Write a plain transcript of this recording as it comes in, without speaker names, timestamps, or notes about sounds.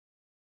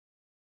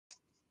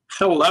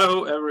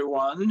Hello,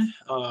 everyone.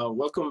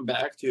 Welcome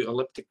back to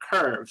Elliptic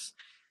Curves.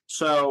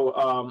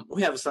 So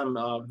we have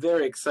some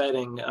very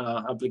exciting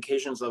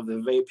applications of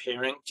the Weil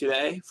pairing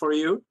today for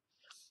you.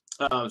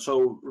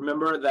 So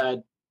remember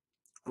that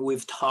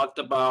we've talked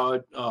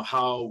about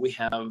how we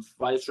have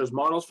Weil-Strauss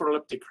models for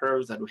elliptic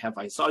curves, that we have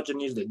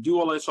isogenies, the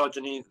dual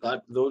isogeny,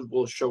 that those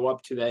will show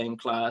up today in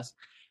class.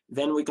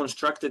 Then we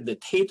constructed the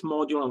Tate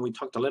module, and we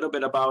talked a little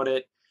bit about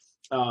it.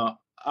 Out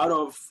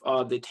of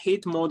the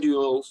Tate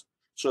modules,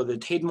 so the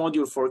Tate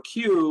module for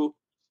Q,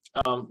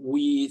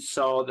 we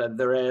saw that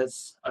there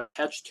is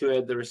attached to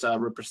it, there is a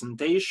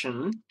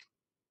representation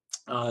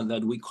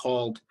that we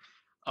called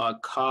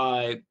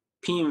chi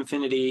p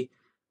infinity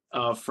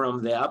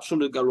from the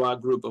absolute Galois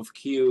group of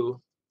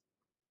Q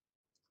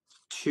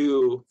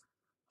to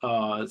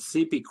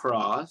CP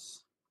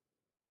cross,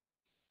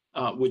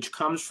 which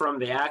comes from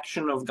the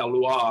action of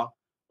Galois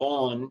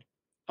on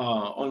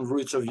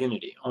roots of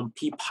unity, on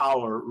p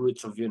power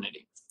roots of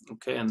unity.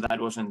 Okay, and that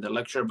was in the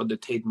lecture, but the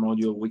Tate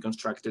module, we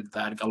constructed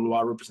that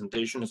Galois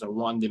representation as a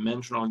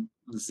one-dimensional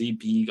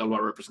ZP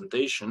Galois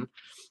representation.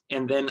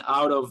 And then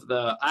out of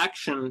the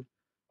action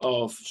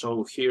of,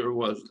 so here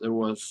was,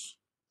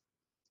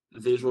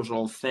 this was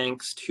all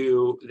thanks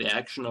to the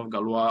action of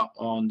Galois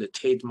on the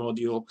Tate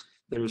module.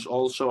 There is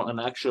also an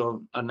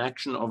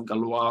action of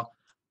Galois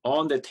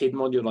on the Tate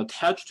module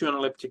attached to an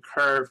elliptic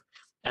curve.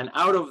 And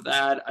out of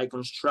that, I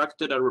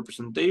constructed a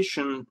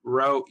representation,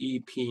 rho e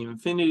p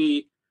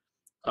infinity,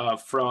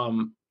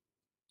 from,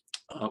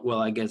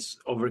 well, I guess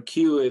over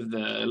Q if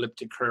the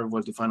elliptic curve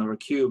was defined over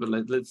Q, but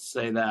let's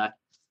say that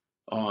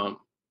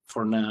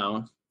for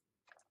now,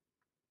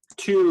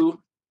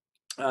 to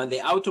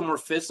the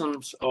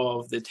automorphisms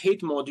of the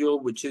Tate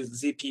module, which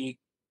is ZP,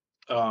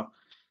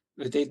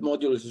 the Tate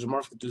module is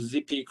isomorphic to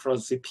ZP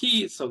cross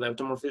ZP, so the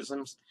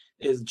automorphisms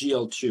is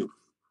GL2.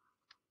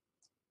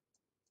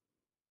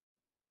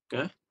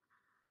 Okay,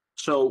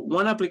 so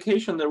one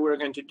application that we're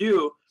going to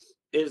do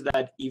is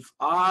that if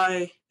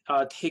I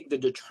take the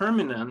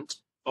determinant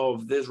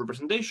of this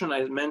representation,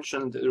 I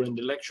mentioned during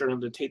the lecture on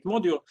the Tate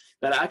module,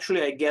 that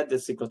actually I get the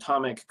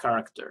cyclotomic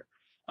character.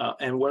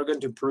 And we're going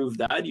to prove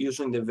that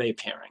using the Weil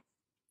pairing.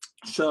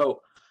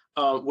 So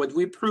what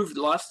we proved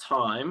last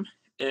time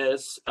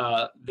is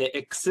the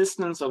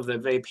existence of the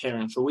Weil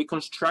pairing. So we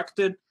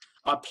constructed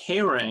a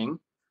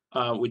pairing,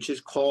 which is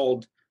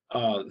called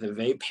the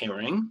Weil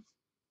pairing.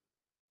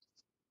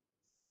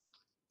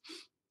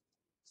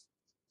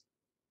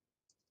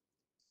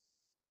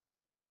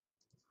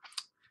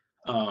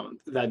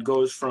 That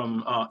goes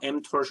from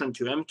M torsion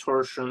to M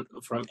torsion,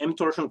 from M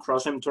torsion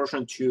cross M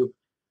torsion to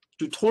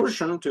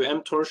torsion to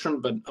M torsion,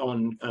 but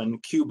on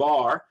Q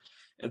bar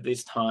at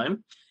this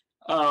time,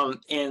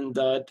 and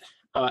that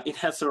it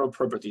has several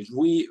properties.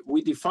 We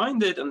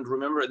defined it, and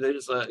remember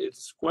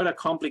it's quite a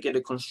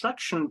complicated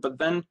construction, but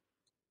then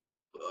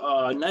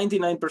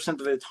 99% of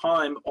the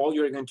time, all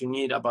you're going to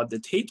need about the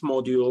Tate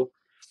module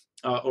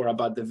or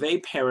about the Weil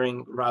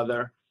pairing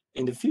rather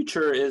in the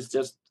future is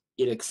just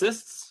it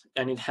exists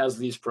and it has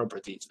these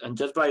properties, and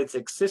just by its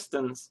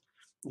existence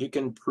you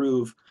can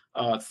prove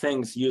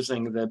things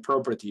using the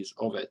properties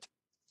of it.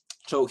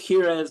 So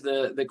here is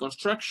the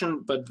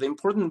construction, but the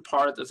important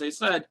part, as I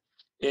said,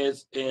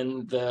 is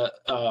in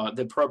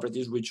the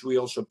properties, which we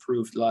also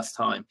proved last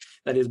time.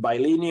 That is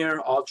bilinear,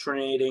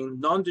 alternating,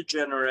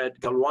 non-degenerate,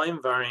 Galois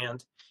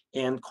invariant,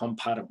 and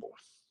compatible.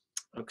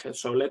 Okay,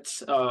 so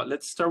let's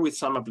start with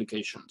some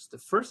applications. The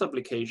first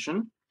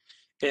application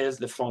is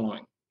the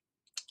following.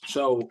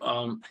 So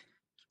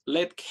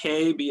let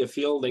K be a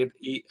field, let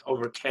E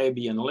over K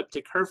be an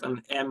elliptic curve,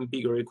 and M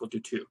bigger or equal to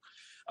 2.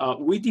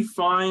 We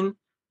define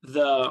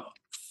the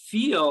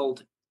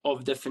field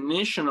of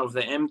definition of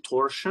the M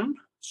torsion.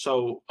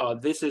 So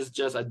this is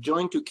just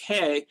adjoint to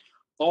K,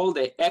 all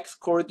the X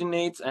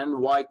coordinates and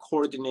Y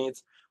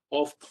coordinates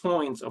of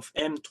points of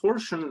M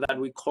torsion that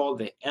we call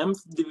the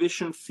Mth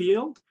division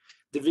field.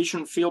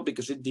 Division field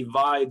because it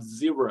divides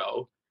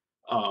 0.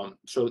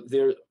 So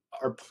there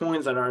are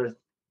points that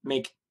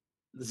make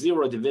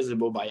 0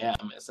 divisible by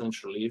M,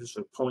 essentially.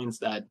 So points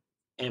that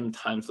M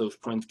times those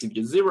points give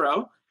you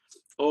 0,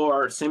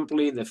 or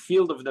simply the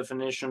field of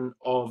definition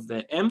of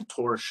the M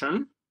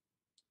torsion.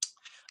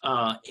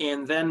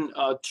 And then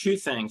two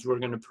things we're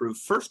going to prove.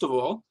 First of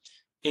all,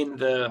 in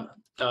the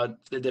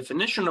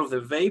definition of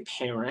the Weil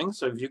pairing,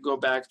 so if you go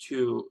back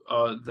to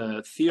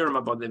the theorem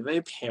about the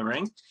Weil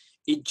pairing,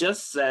 it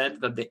just said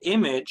that the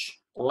image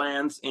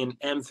lands in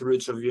mth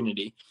roots of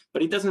unity,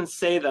 but it doesn't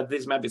say that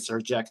this map is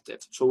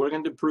surjective. So we're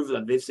going to prove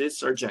that this is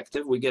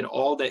surjective. We get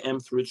all the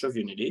mth roots of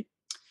unity.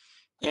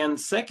 And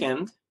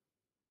second,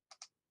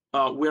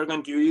 we're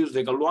going to use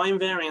the Galois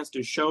invariance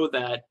to show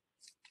that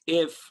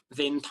if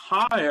the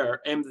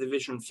entire M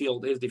division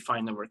field is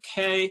defined over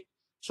K,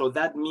 so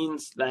that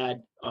means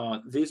that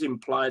this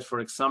implies,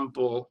 for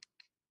example,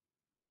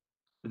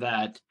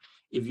 that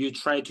if you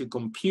try to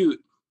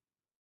compute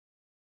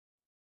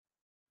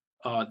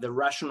the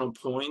rational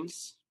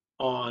points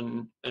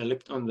on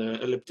the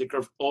elliptic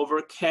curve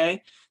over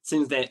K,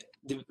 since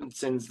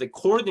the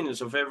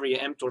coordinates of every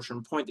M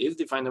torsion point is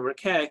defined over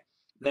K,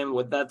 then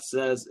what that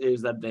says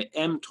is that the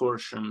M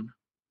torsion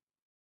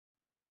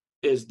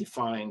is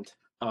defined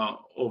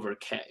over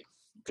K,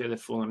 okay, the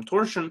full M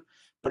torsion.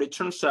 But it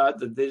turns out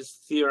that this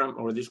theorem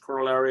or this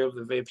corollary of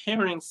the wave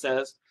pairing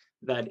says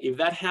that if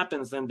that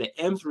happens, then the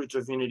mth roots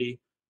of unity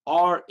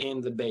are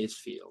in the base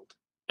field.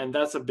 And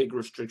that's a big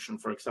restriction.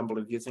 For example,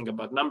 if you think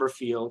about number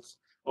fields,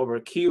 over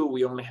Q,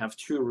 we only have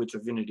 2 roots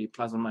of unity,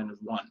 plus or minus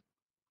 1.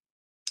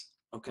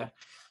 Okay,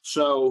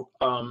 so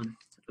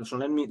so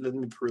let me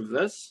prove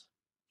this.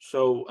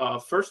 So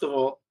first of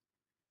all,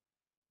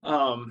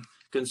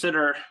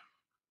 consider.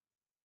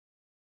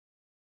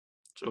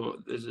 So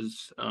this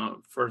is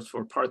first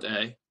for part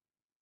A.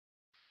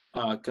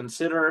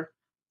 Consider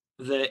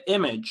the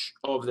image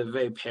of the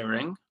wave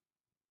pairing.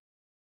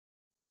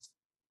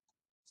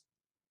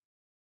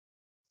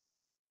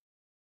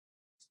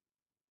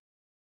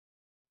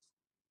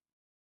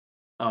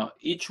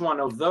 Each one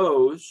of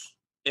those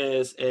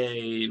is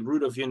a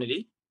root of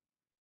unity,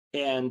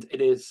 and it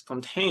is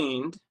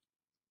contained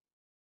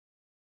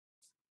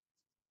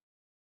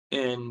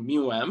in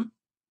mu m,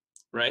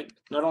 right?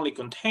 Not only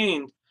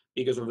contained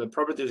because of the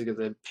properties, because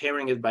the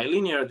pairing is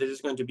bilinear, this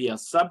is going to be a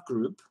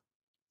subgroup.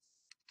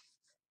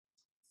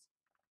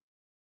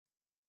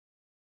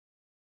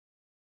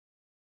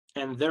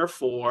 And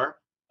therefore,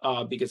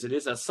 because it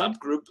is a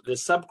subgroup, the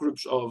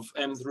subgroups of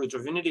mth roots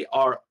of unity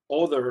are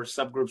other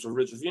subgroups of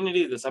roots of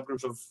unity. The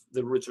subgroups of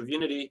the roots of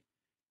unity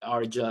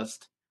are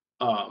just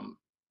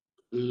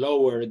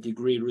lower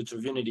degree roots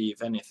of unity,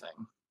 if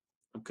anything.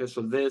 Okay,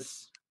 so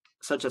this,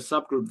 such a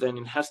subgroup, then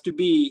it has to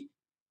be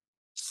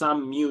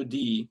some mu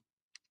d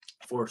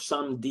for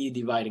some d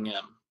dividing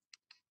m.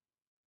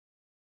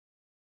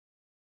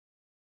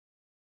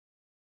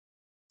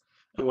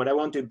 And what I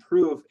want to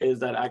prove is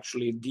that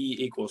actually d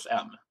equals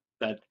m,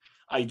 that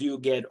I do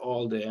get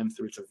all the mth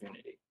roots of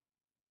unity.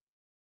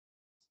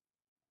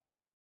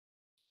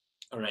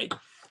 All right.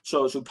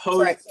 So suppose.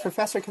 Sorry,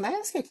 Professor, can I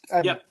ask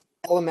a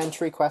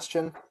elementary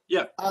question?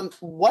 Yeah.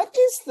 What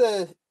is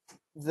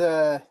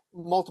the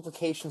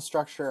multiplication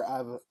structure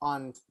of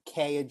on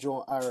K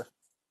adjoin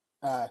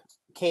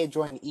K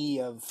adjoin E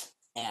of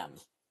M?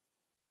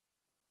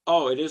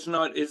 Oh, it is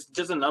not. It's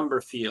just a number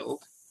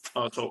field.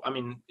 So I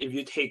mean, if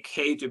you take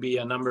K to be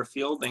a number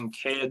field, then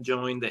K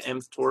adjoin the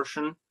mth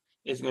torsion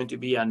is going to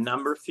be a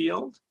number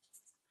field.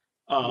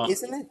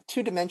 Isn't it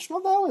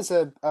two-dimensional though? Is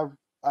a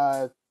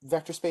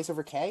vector space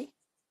over K?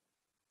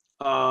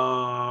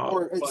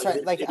 Or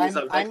sorry, like it is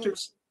a vector.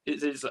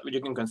 It is,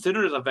 you can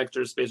consider it as a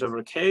vector space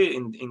over K.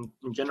 In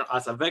general,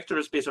 as a vector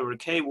space over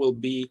K will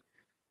be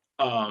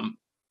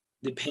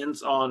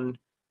depends on.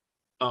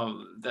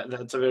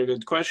 That's a very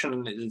good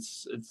question.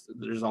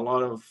 There's a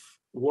lot of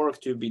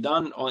work to be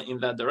done in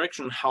that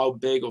direction. How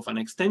big of an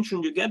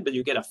extension you get, but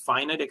you get a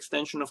finite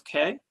extension of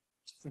K.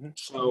 Mm-hmm.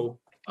 So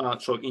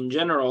so in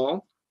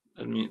general,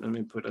 let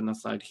me put an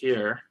aside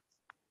here.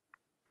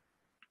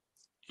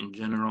 In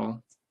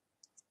general,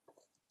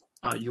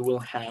 you will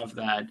have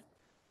that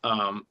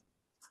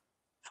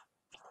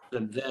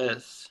that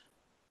this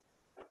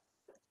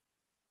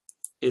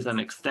is an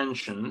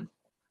extension,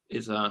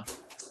 is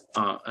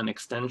an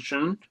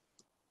extension,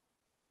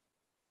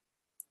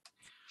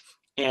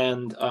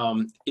 and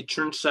it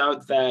turns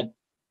out that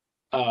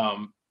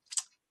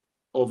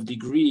of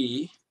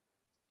degree,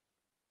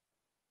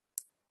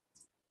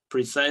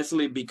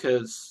 precisely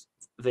because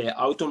the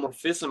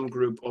automorphism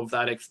group of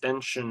that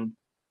extension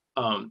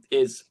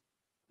is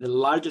the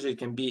largest it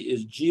can be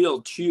is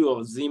GL2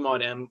 of Z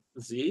mod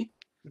MZ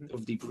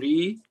of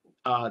degree,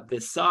 the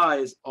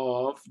size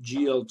of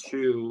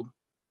GL2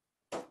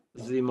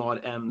 Z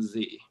mod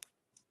MZ,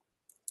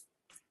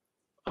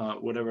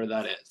 whatever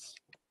that is.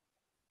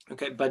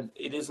 Okay, but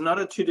it is not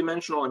a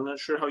two-dimensional. I'm not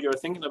sure how you're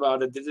thinking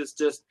about it. This is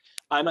just,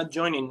 I'm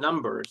adjoining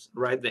numbers,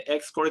 right? The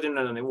x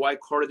coordinate and the y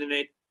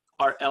coordinate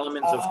are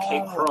elements of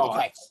K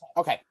cross.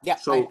 Okay, yeah,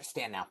 so, I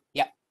understand now.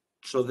 Yeah.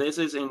 So this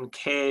is in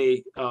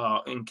K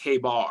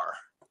bar.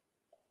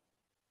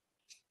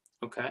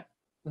 Okay.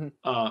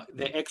 Mm-hmm.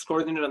 The x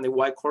coordinate and the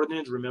y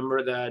coordinate,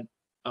 remember that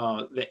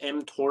the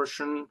m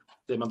torsion,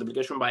 the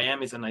multiplication by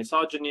m is an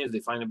isogeny, is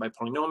defined by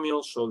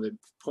polynomials. So the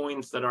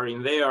points that are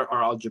in there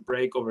are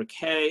algebraic over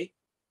K.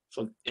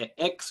 So the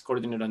x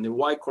coordinate and the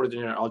y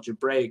coordinate are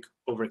algebraic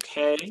over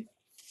K.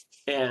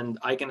 And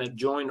I can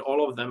adjoin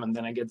all of them, and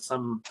then I get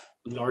some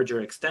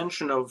larger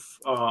extension of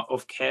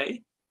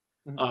K.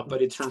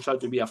 But it turns out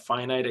to be a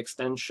finite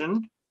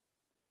extension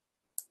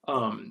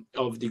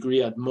of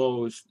degree at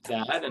most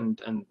that,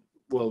 and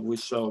well, we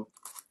saw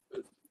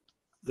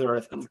there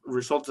are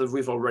results that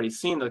we've already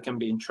seen that can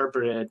be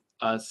interpreted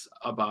as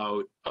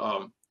about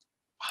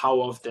how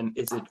often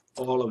is it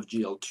all of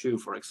GL2,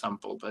 for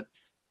example. But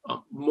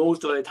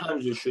most of the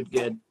times you should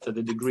get that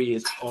the degree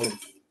is all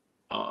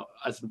of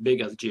as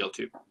big as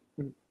GL2.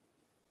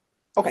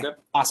 Okay,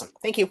 awesome.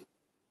 Thank you.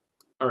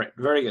 All right,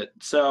 very good.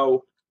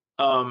 So,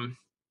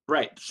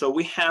 right, so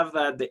we have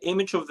that the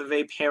image of the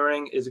wave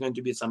pairing is going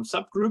to be some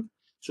subgroup.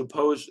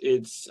 Suppose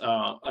it's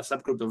a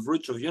subgroup of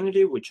roots of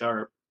unity, which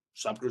are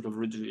subgroup of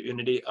roots of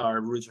unity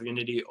are roots of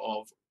unity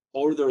of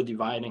order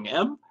dividing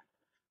M.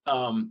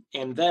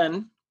 And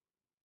then,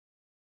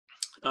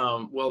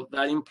 well,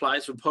 that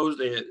implies, suppose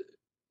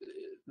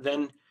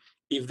then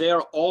if they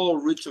are all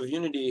roots of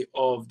unity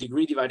of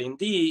degree dividing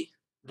d,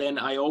 then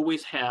I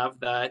always have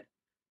that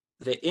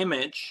the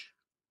image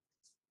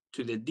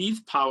to the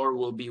dth power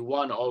will be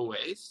 1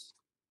 always.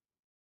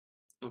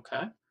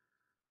 Okay.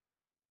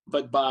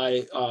 But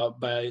by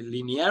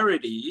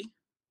linearity,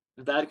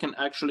 that can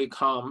actually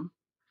come,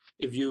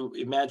 if you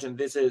imagine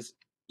this is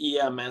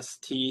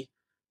EMST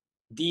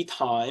d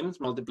times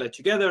multiplied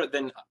together,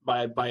 then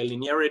by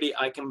linearity,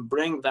 I can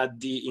bring that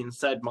d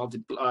inside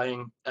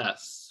multiplying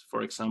s,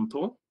 for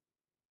example.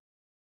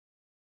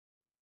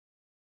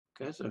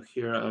 Okay, so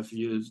here I've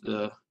used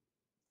the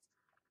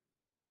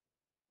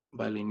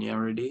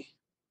bilinearity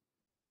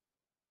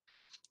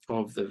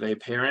of the Weil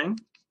pairing.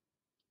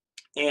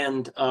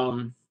 And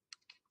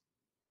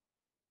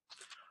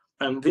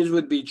this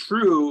would be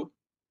true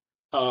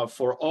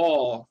for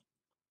all.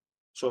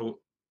 So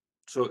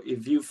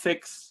if you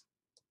fix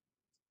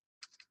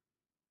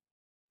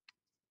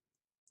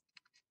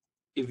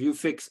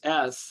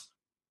S,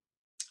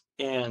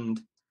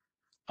 and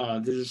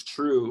this is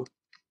true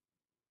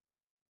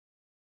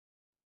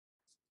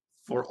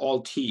for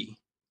all t,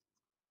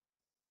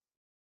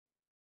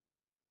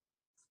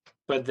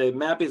 but the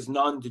map is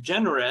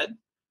non-degenerate,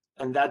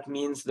 and that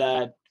means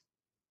that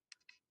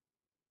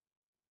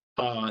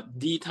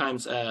d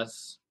times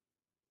S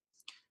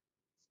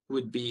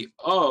would be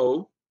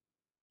O.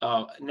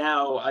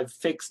 Now I've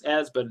fixed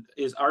S, but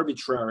is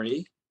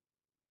arbitrary.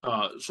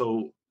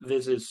 So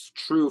this is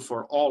true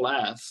for all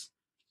S.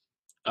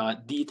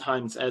 D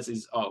times S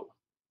is O.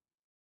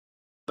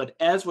 But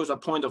S was a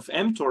point of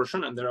M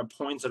torsion, and there are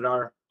points that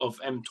are of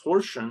M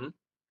torsion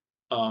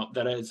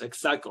that is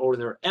exact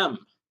order M.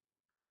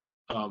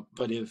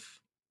 But if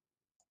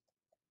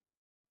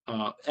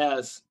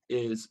S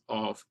is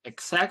of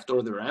exact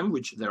order M,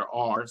 which there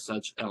are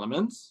such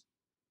elements,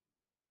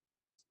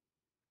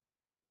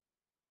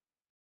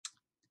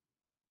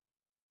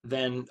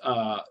 then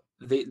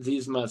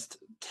these must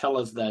tell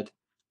us that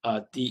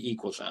D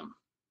equals M.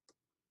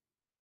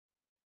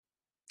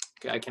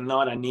 Okay, I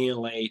cannot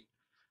annihilate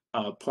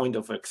a point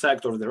of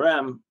exact order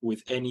M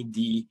with any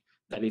D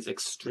that is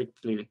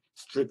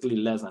strictly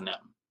less than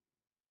M.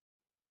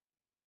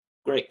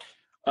 Great.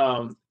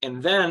 And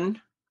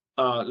then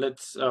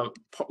let's, so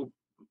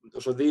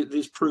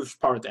this proves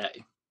part A.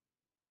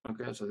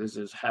 Okay, so this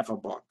is half a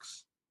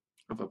box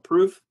of a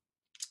proof.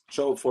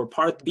 So for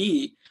part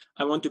B,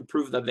 I want to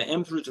prove that the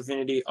M roots of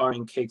unity are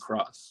in K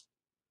cross.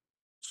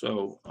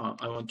 So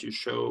I want to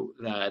show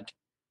that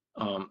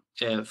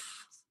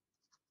if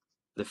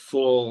the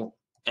full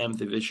M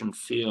division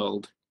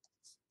field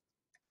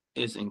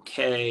is in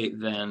K,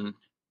 then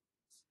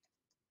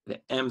the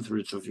mth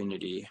roots of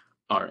unity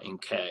are in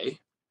K.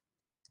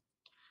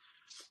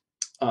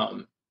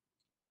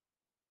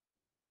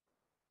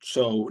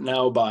 So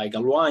now by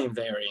Galois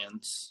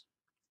invariance,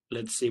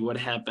 let's see what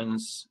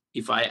happens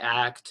if I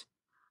act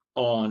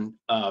on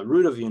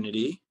root of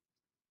unity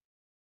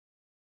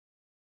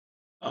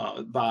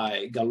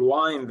by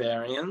Galois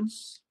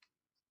invariance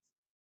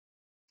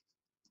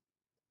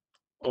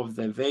of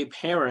the Weil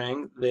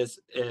pairing. This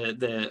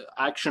the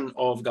action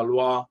of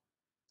Galois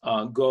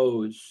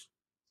goes.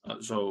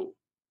 So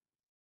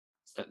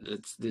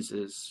this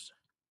is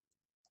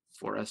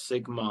for a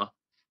sigma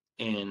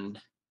in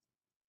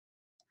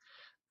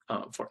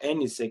for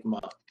any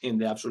sigma in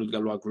the absolute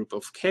Galois group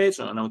of K,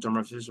 so an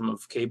automorphism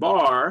of K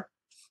bar,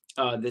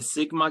 the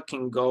sigma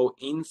can go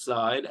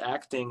inside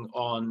acting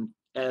on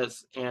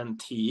S and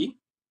T.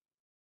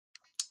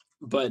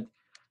 But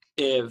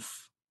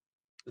if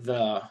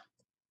the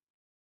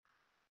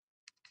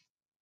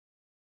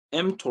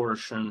M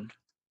torsion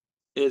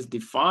is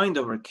defined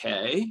over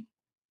K,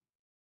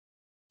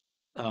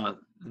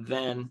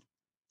 then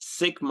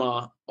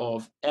sigma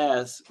of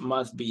S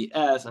must be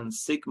S and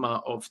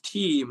sigma of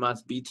T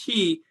must be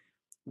T,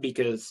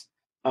 because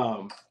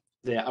the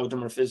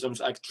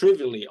automorphisms act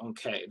trivially on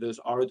K. Those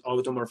are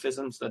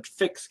automorphisms that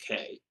fix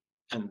K.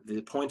 And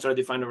the points are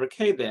defined over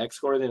K, the X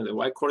coordinate, the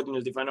Y coordinate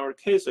is defined over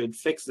K, so it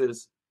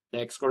fixes the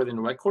X coordinate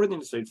and the Y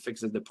coordinate, so it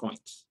fixes the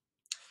points.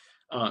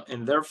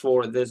 And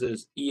therefore, this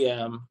is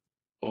EM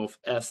of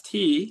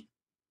ST.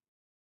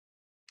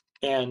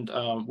 And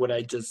what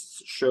I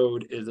just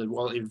showed is that,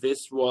 well, if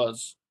this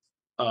was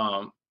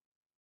a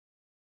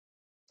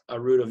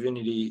root of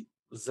unity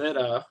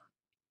zeta,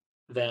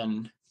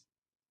 then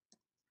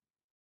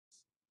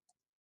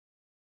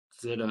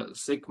zeta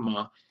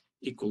sigma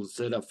equals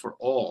zeta for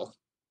all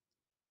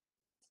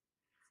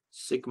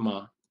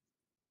sigma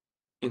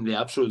in the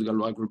absolute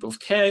Galois group of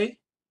K.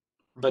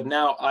 But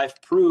now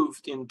I've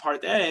proved in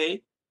part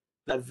A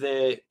that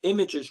the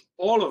image is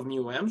all of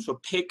mu M, so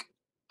pick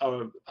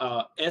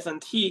S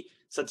and T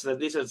such that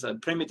this is a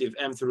primitive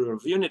mth root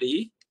of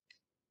unity.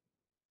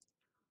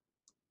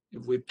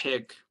 If we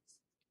pick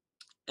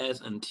S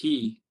and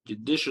T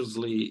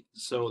judiciously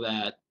so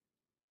that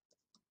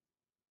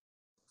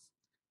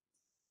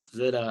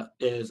zeta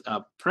is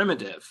a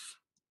primitive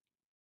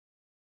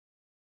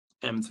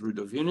mth root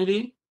of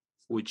unity,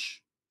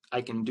 which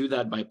I can do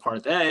that by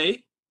part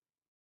A,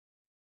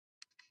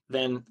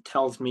 then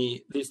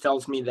this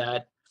tells me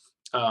that,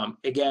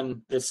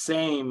 again, the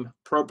same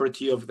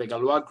property of the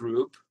Galois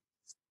group,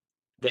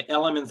 the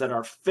elements that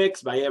are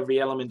fixed by every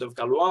element of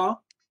Galois,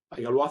 by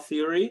Galois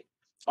theory,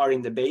 are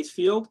in the base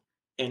field,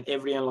 and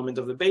every element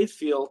of the base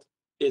field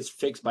is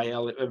fixed by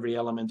every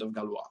element of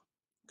Galois.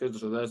 Okay,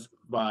 so that's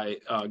by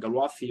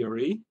Galois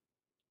theory.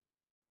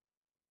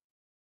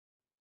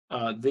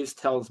 This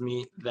tells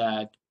me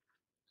that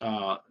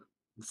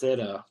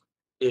zeta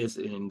is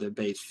in the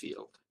base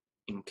field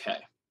in K.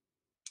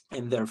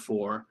 And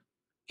therefore,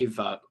 if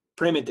a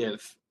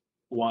primitive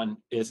one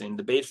is in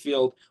the base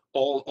field,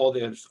 all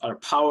others are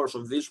powers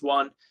of this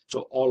one,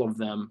 so all of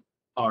them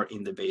are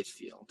in the base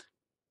field.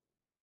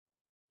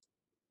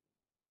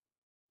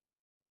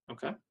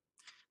 Okay?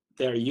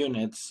 They're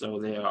units, so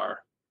they are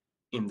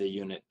in the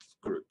unit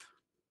group.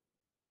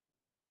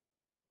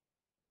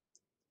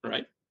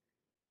 Right?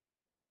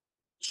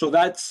 So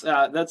that's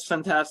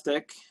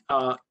fantastic.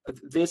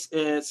 This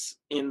is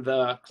in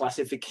the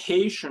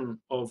classification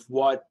of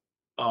what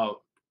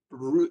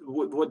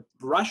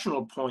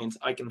rational points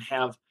I can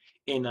have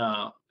in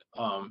a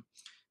on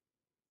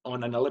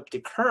an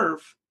elliptic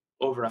curve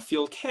over a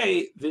field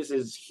K. This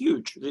is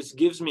huge. This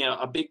gives me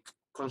a big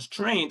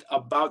constraint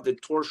about the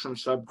torsion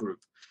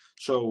subgroup.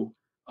 So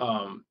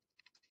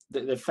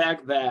the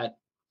fact that,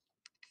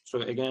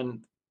 so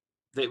again,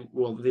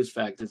 well, this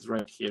fact is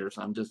right here,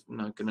 so I'm just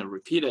not going to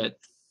repeat it.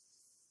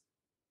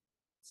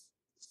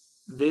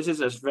 This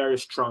is a very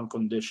strong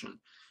condition.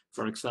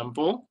 For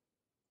example,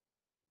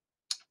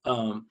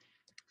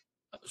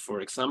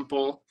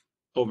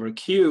 over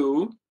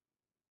Q,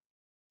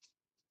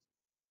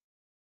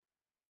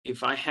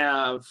 if I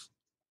have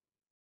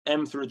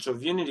mth roots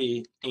of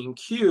unity in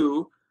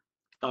Q,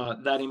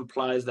 that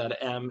implies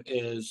that M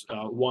is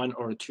 1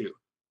 or 2,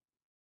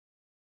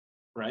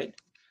 right?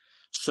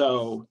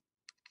 So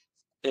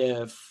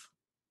if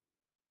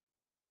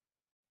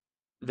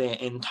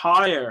the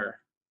entire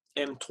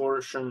M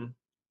torsion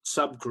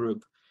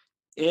subgroup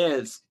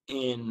is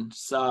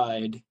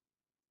inside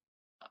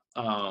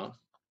a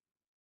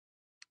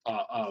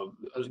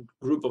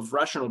group of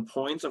rational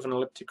points of an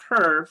elliptic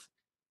curve,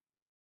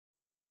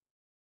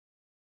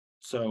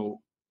 so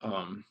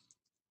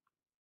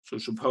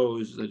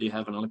suppose that you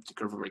have an elliptic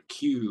curve over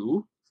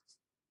Q,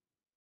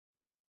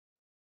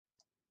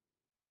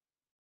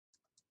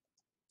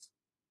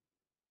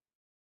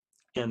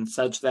 and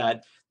such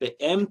that the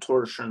M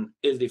torsion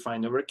is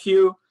defined over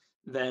Q,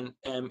 then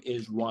M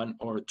is 1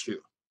 or 2.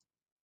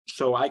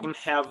 So I can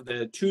have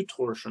the 2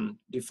 torsion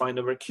defined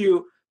over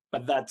Q,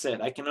 but that's it.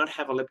 I cannot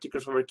have elliptic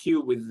curves over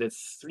Q with the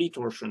 3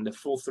 torsion, the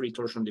full 3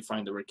 torsion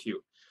defined over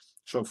Q.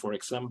 So for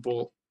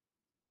example,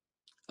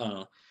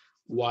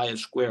 y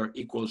squared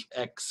equals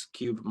x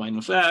cubed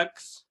minus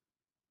x.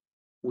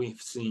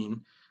 We've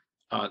seen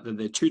that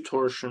the 2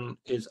 torsion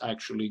is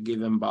actually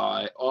given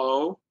by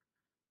O.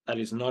 That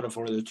is not of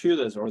order 2,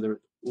 that's order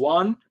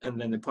 1.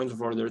 And then the points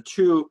of order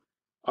 2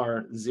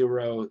 are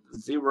 0,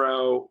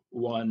 0,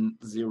 1,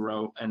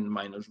 0, and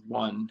minus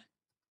 1,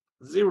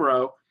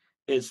 0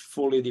 is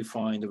fully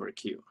defined over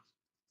Q.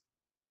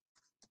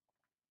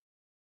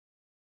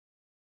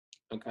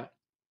 Okay.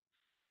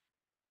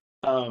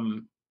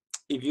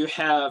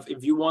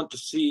 If you want to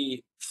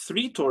see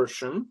 3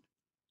 torsion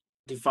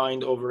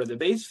defined over the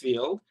base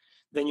field,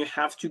 then you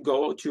have to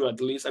go to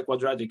at least a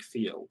quadratic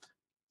field.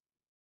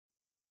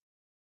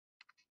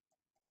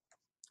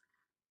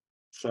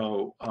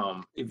 So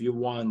if you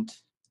want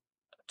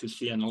to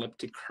see an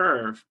elliptic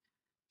curve,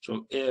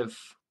 so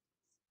if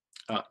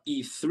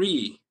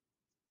E3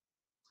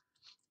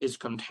 is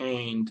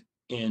contained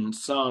in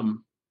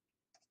some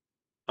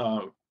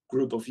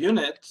group of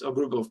units, a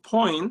group of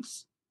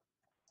points,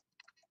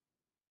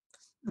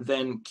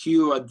 then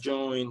Q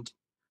adjoined,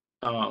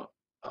 oh,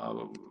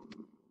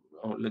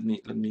 let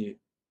me,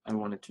 I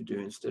wanted to do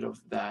instead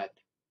of that,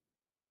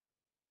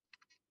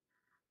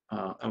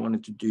 I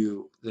wanted to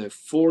do the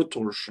 4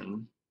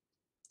 torsion.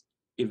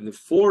 If the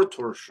 4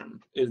 torsion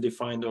is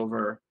defined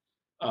over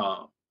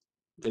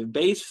the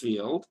base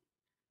field,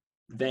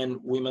 then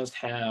we must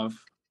have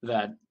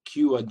that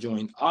Q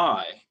adjoint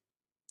I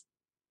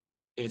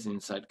is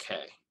inside K.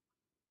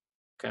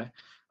 Okay,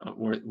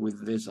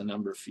 with this a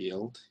number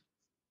field.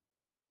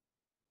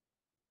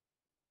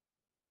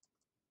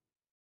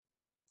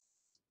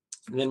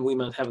 Then we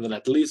must have that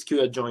at least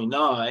Q adjoint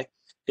I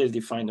is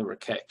defined over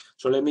K.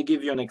 So let me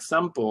give you an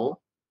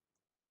example.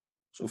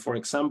 So for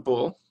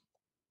example,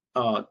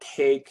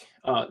 take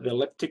the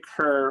elliptic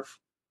curve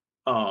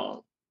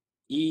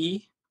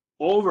E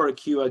over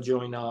Q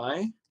adjoint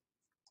I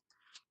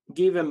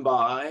given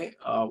by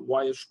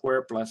y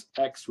squared plus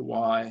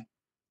xy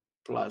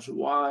plus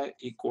y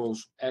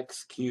equals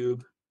x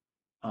cubed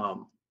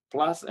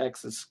plus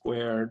x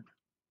squared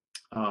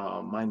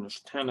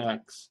minus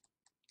 10x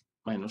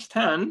minus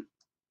 10.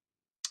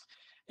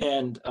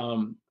 And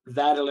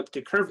that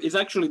elliptic curve is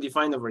actually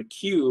defined over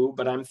Q,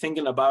 but I'm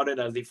thinking about it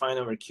as defined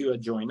over Q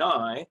adjoint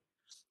I.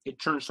 It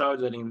turns out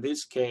that in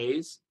this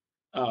case,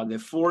 the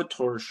 4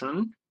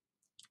 torsion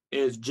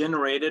is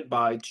generated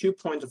by 2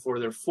 points of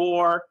order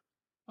 4,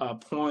 a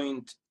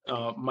point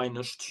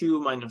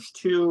 -2,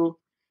 -2,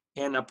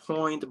 and a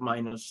point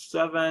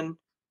 -7,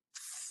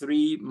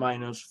 3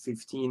 minus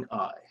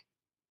 15i.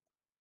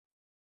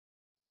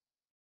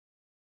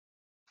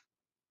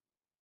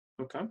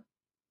 Okay.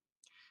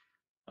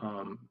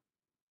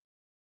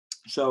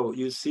 So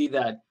you see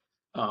that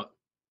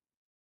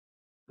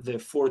the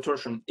fourth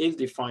torsion is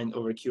defined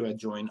over Q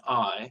adjoint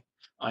I.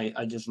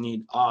 I just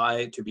need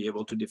I to be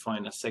able to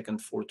define a second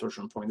fourth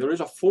torsion point. There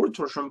is a fourth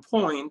torsion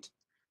point,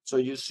 so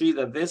you see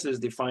that this is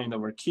defined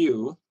over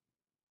Q.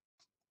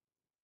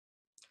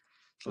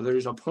 So there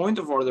is a point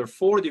of order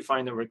 4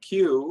 defined over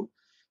Q,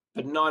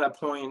 but not a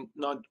point,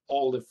 not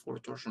all the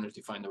fourth torsion is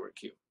defined over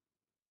Q.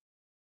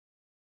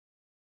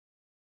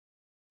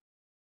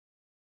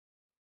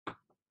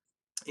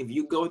 If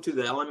you go to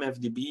the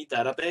LMFDB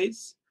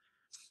database,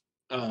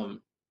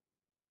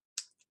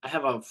 I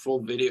have a full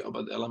video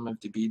about the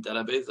LMFDB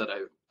database that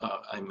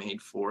I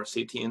made for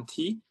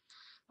CT&T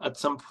at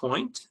some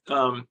point.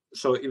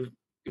 So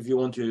if you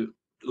want to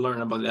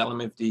learn about the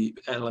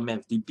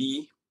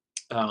LMFDB,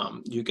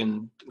 you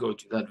can go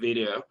to that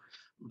video.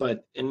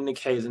 But in any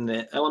case, in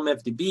the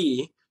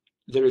LMFDB,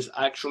 there is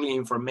actually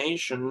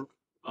information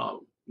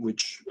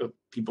which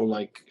people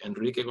like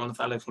Enrique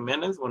Gonzalez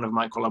Jimenez, one of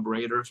my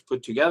collaborators,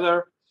 put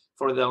together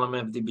for the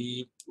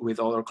LMFDB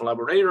with other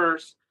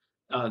collaborators.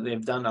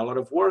 They've done a lot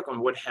of work on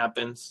what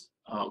happens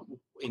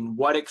in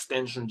what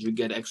extensions you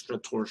get extra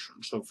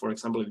torsion. So for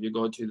example, if you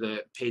go to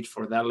the page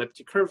for that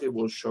elliptic curve, it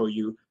will show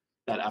you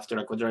that after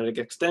a quadratic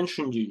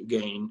extension, you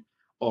gain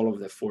all of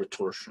the fourth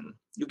torsion.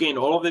 You gain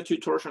all of the two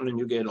torsion and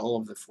you get all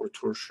of the fourth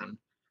torsion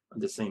at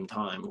the same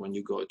time when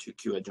you go to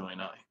Q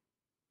adjoint I.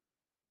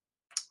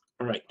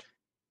 All right.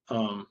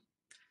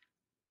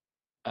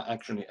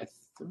 Actually, I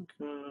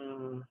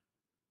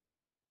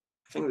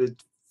think the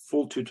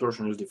full two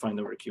torsion is defined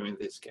over Q in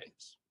this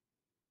case.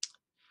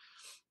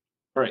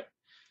 All right.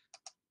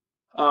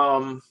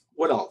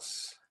 What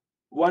else?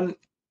 One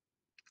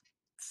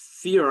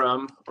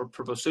theorem or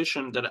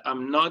proposition that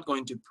I'm not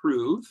going to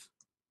prove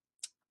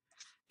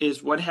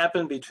is what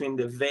happened between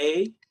the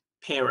Weil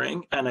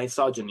pairing and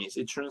isogenies.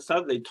 It turns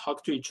out they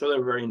talk to each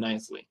other very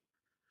nicely.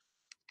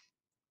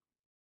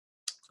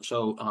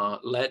 So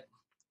let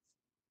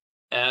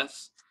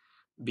S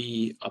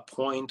be a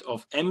point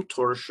of M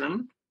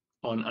torsion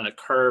on a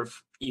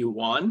curve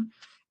E1,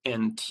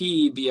 and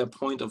T be a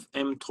point of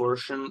M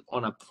torsion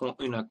on a point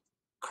in a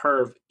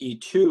curve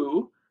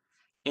E2,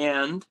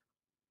 and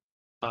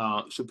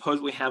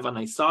suppose we have an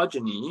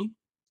isogeny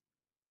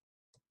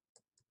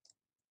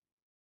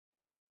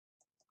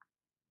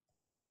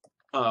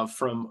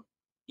from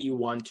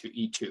E1 to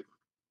E2.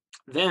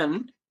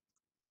 Then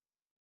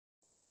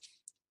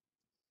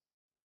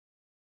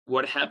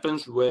what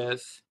happens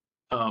with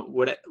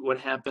what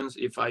happens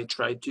if I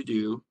try to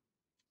do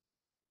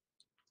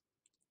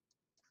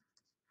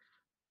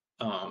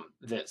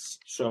this?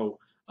 So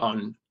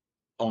on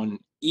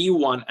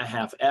E1 I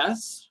have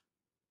S,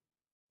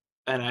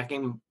 and I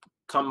can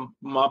come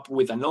up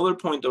with another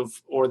point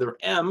of order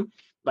M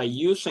by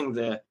using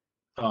the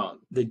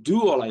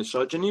dual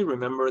isogeny.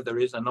 Remember, there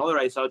is another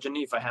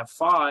isogeny. If I have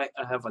phi,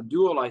 I have a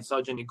dual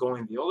isogeny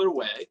going the other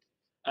way,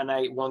 and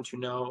I want to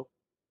know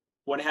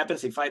what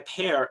happens if I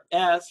pair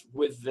S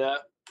with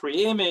the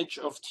preimage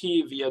of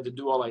T via the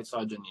dual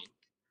isogeny.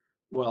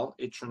 Well,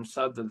 it turns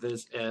out that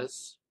this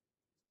is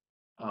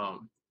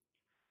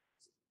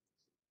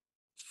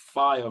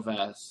phi of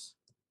S,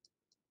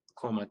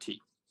 comma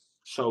T.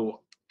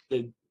 So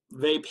the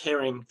Weil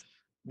pairing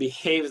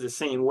behaves the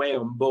same way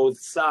on both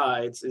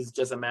sides. It's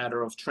just a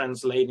matter of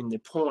translating the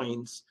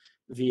points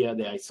via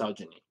the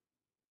isogeny.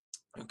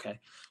 Okay,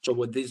 so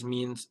what this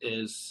means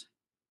is,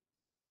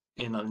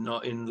 in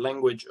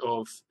language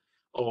of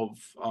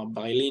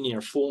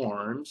bilinear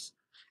forms,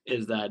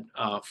 is that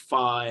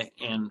phi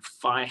and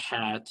phi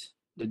hat,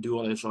 the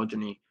dual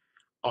isogeny,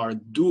 are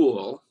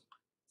dual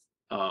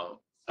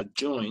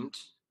adjoint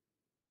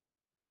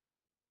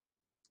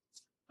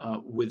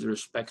with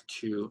respect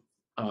to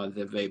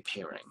the Weil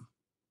pairing.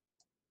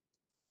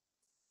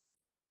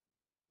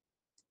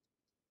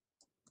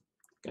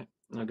 Okay,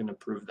 I'm not going to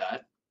prove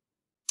that.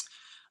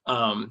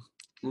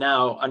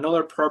 Now,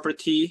 another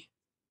property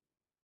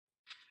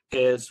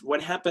is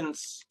what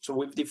happens. So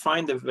we've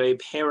defined the Weil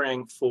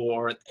pairing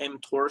for M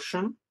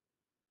torsion.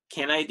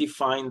 Can I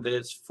define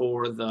this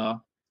for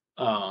the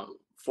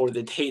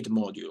Tate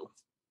module?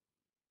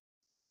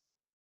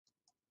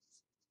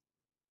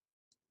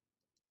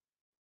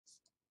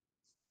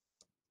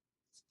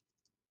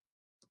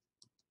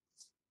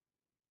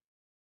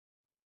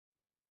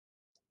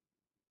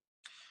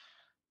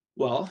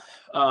 Well,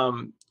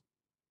 I'm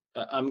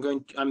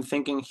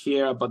thinking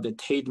here about the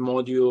Tate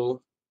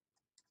module,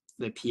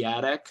 the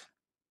p-adic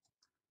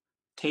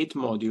Tate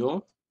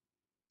module,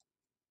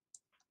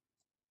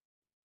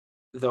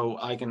 though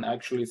I can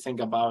actually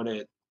think about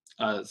it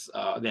as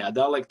the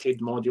adelic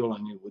Tate module,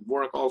 and it would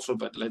work also,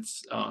 but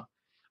let's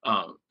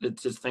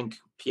just think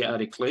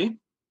p-adically.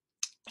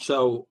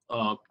 So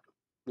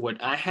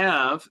what I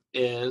have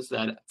is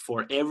that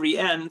for every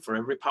n, for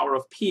every power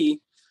of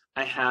p,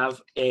 I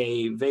have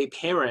a Weil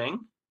pairing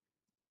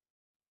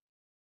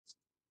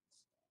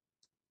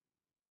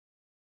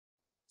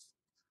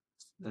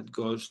that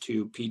goes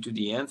to p to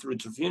the nth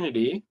roots of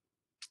unity,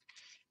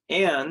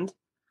 and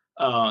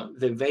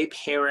the Weil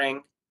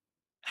pairing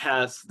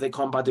has the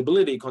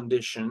compatibility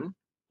condition,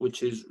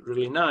 which is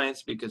really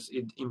nice because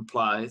it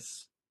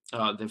implies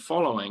the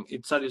following.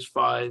 It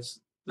satisfies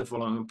the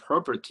following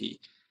property.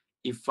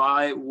 If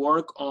I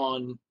work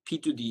on p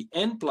to the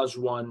n plus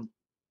 1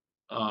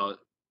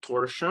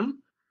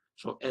 torsion,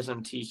 so S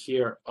and T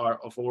here are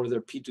of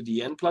order p to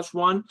the n plus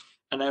 1,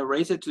 and I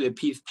raise it to the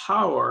pth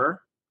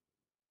power,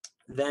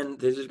 then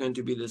this is going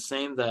to be the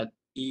same that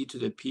e to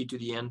the p to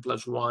the n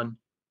plus 1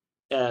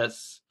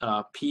 as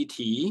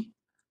pt,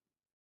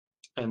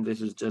 and this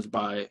is just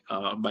by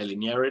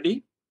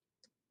linearity.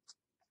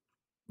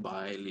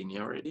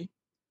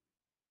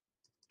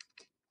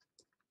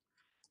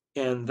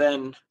 And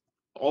then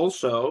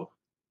also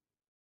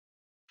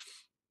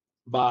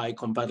by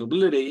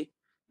compatibility,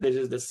 this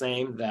is the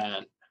same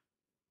that,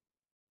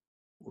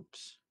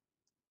 oops,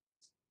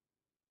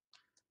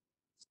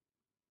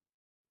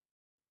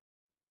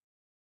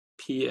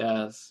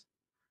 PS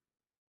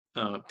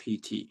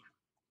PT.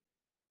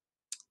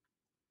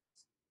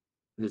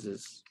 This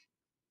is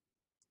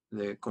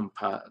the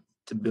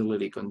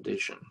compatibility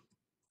condition.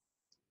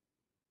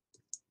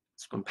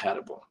 It's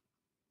compatible.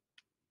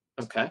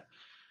 Okay.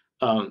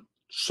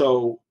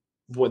 So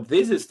what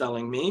this is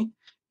telling me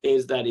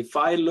is that if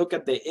I look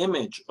at the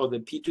image of the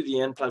p to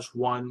the n plus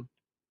 1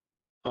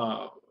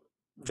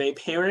 Weil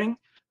pairing,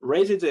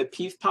 raise it to the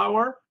pth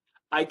power,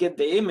 I get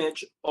the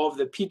image of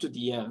the p to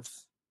the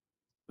nth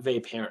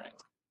Weil pairing.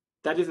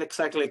 That is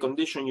exactly a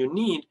condition you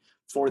need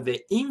for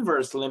the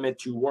inverse limit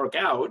to work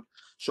out.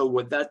 So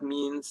what that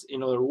means,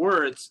 in other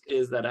words,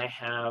 is that I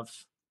have,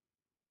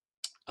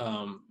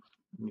 let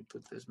me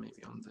put this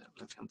maybe on the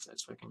left-hand side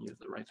so I can use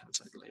the right-hand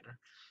side later.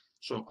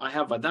 So I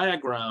have a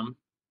diagram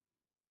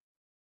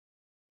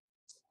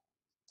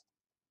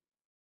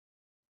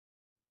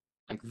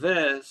like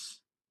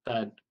this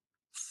that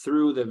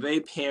through the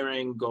Weil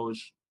pairing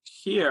goes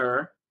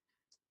here.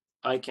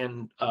 I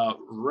can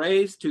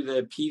raise to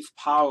the pth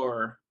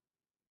power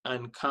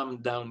and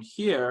come down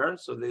here.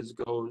 So this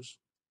goes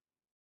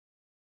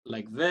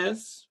like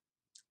this.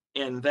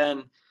 And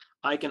then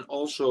I can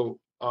also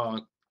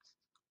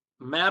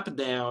map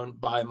down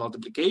by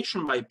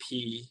multiplication by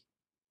p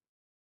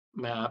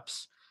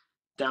maps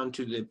down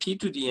to the p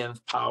to the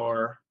nth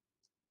power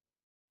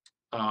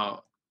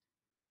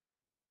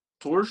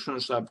torsion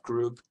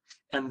subgroup,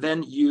 and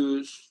then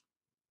use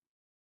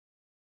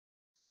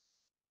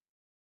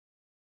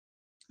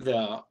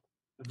the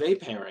Weil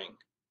pairing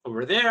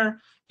over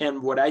there.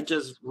 And what I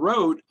just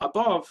wrote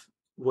above,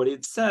 what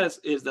it says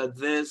is that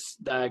this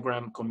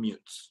diagram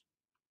commutes.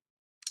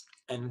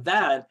 And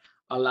that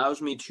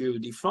allows me to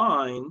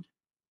define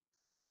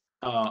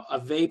a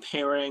Weil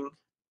pairing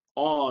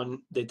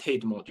on the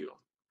Tate module.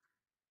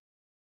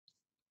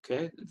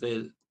 Okay,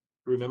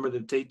 remember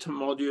the Tate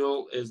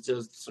module is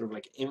just sort of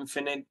like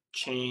infinite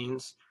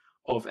chains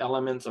of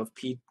elements of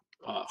p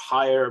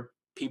higher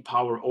p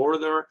power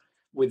order,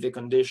 with the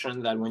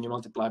condition that when you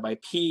multiply by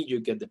p, you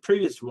get the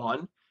previous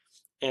one,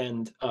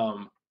 and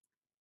the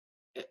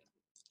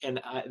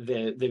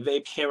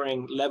Weil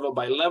pairing level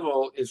by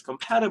level is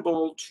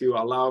compatible to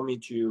allow me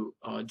to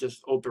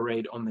just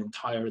operate on the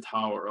entire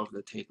tower of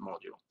the Tate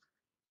module.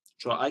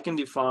 So I can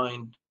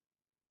define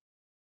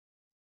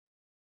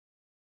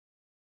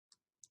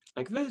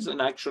like this,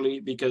 and actually,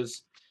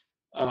 because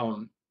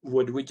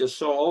what we just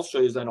saw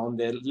also is that on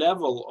the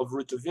level of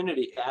root of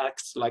unity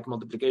acts like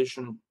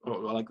multiplication,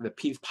 or like the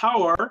pth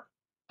power,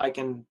 I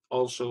can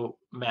also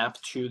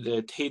map to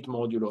the Tate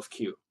module of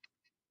Q.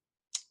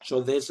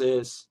 So this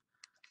is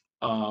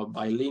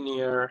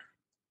bilinear.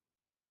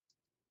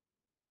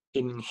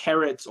 It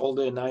inherits all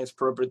the nice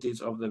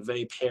properties of the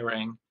Weil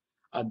pairing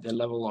at the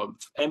level of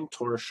M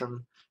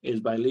torsion, is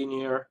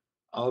bilinear,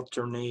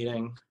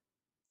 alternating,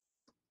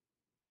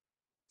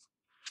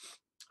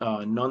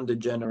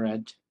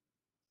 non-degenerate,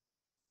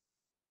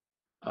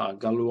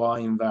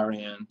 Galois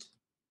invariant,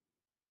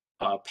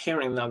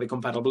 pairing. Now the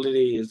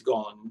compatibility is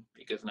gone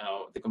because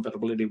now the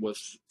compatibility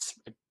was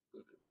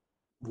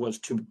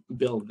to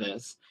build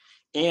this,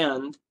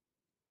 and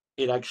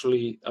it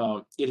actually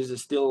it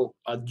is still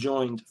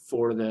adjoined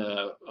for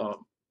the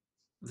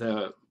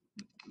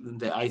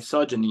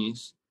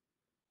isogenies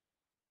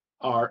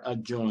are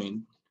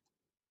adjoined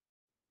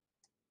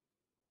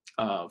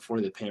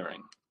for the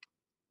pairing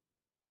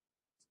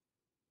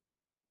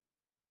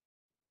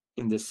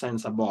in the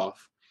sense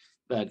above,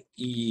 that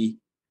E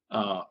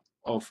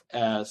of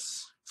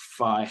S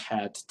phi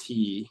hat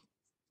T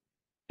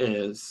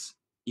is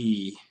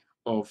E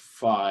of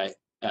phi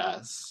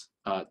S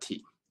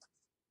T,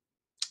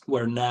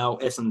 where now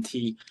S and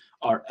T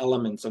are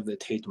elements of the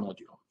Tate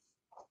module.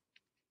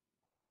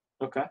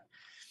 Okay,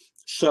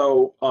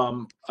 so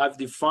I've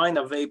defined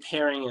a Weil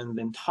pairing in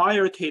the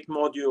entire Tate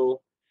module,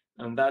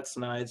 and that's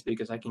nice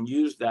because I can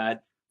use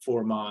that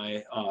for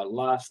my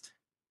last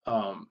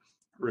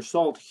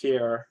result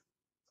here,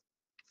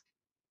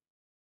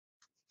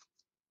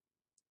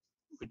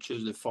 which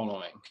is the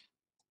following.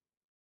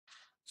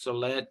 So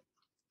let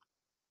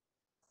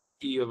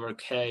E over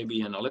K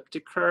be an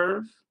elliptic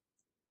curve,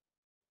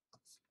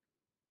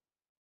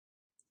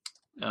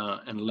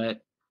 and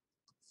let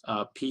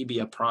P be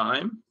a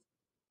prime.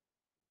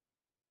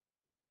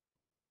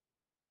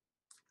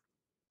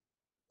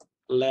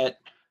 Let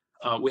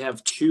we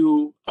have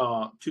two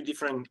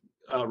different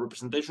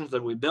representations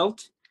that we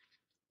built.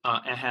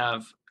 I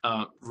have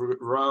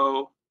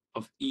rho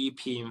of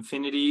EP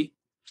infinity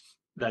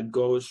that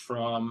goes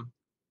from,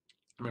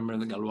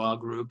 remember the Galois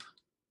group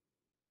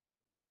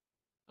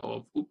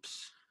of,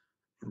 oops,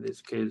 in this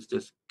case,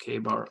 just K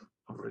bar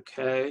over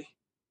K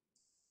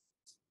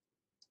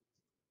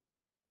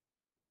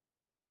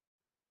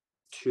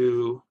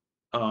to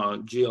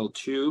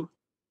GL2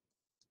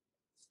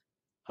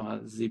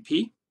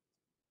 ZP.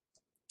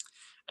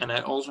 And I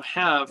also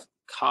have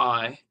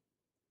chi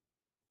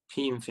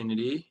P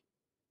infinity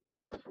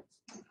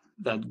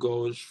that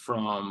goes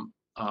from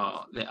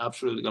the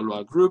absolute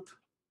Galois group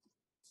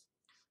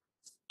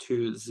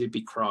to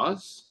ZP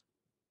cross,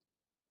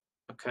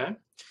 okay?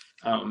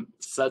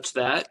 Such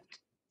that,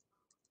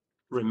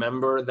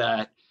 remember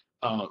that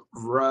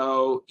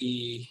rho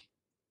E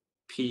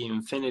P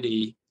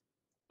infinity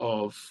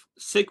of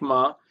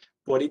sigma,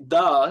 what it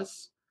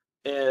does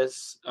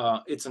is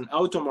it's an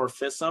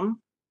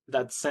automorphism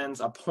that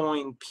sends a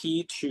point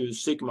P to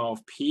sigma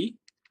of P.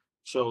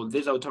 So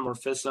this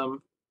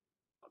automorphism,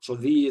 so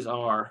these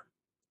are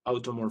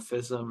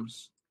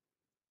automorphisms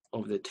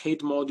of the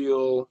Tate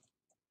module,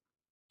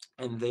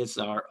 and these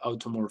are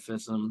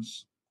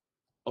automorphisms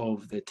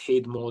of the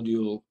Tate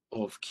module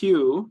of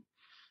Q.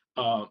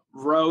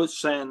 Rho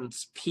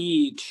sends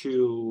P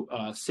to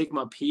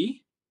sigma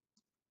P,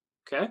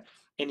 okay?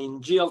 And in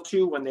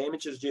GL2, when the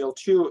image is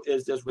GL2,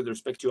 is just with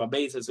respect to a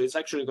basis. So it's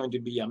actually going to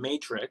be a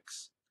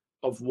matrix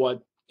of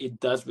what it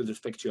does with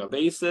respect to a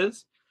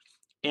basis.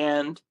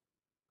 And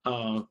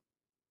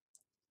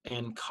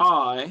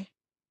chi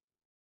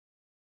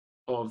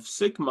of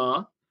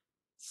sigma,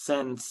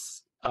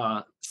 since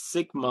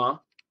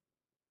sigma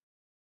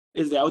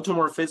is the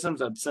automorphism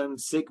that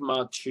sends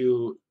sigma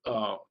to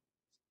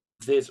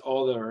this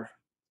other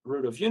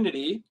root of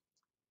unity,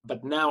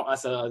 but now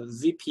as a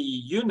ZP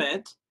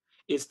unit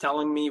is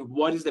telling me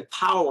what is the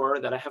power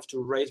that I have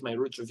to raise my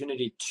roots of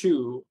unity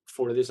to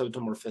for this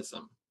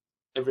automorphism.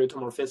 Every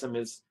automorphism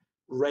is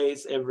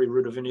raise every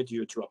root of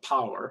unity to a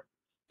power,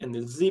 and the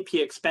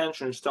ZP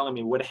expansion is telling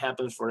me what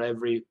happens for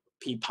every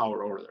P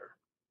power order.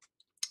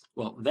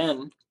 Well,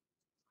 then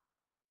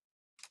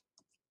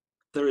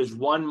there is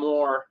one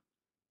more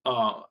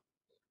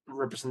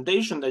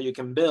representation that you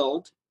can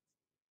build,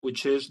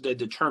 which is the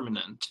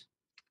determinant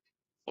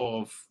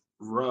of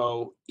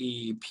rho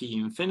E P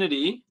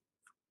infinity.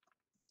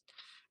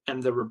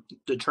 And the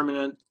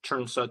determinant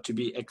turns out to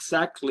be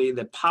exactly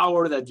the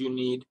power that you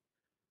need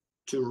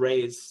to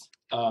raise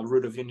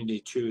root of unity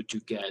to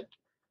get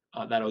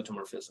that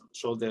automorphism.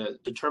 So the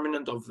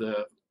determinant of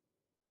the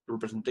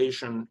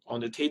representation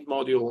on the Tate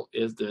module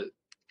is the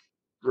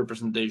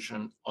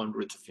representation on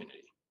roots of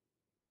unity.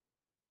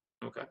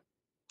 Okay,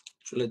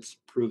 so let's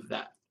prove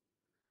that.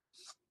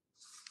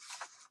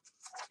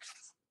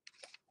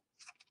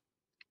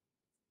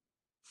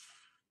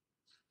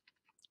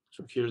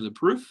 So here's the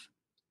proof.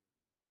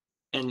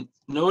 And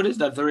notice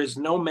that there is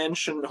no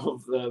mention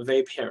of the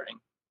Weil pairing,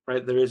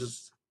 right? There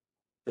is,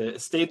 the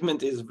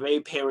statement is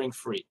Weil pairing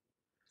free,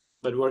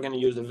 but we're going to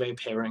use the Weil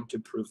pairing to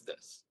prove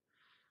this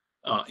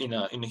in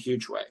a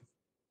huge way.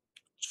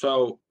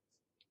 So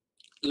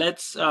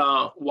let's,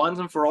 once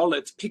and for all,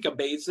 let's pick a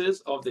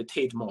basis of the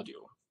Tate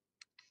module.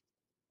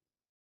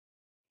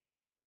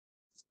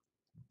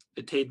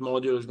 The Tate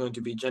module is going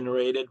to be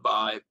generated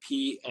by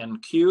P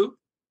and Q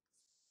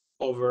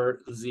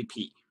over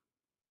ZP.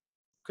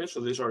 Okay,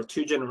 so these are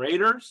two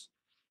generators.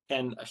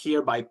 And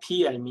here by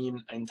P, I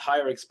mean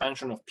entire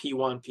expansion of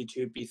P1,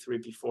 P2,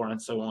 P3, P4,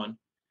 and so on,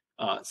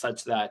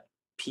 such that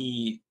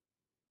P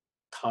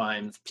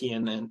times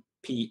Pn and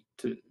P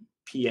to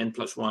Pn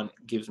plus 1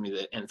 gives me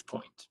the nth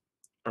point.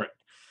 All right.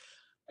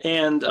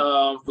 And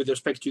with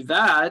respect to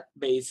that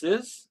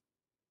basis,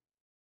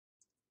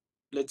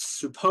 let's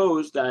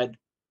suppose that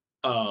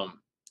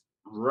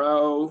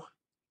rho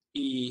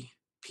E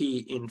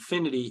P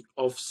infinity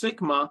of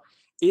sigma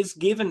is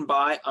given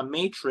by a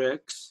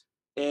matrix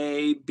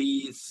A,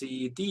 B,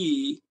 C,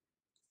 D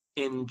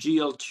in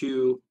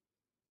GL2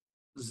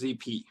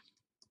 ZP.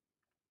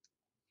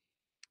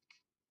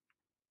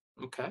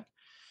 Okay.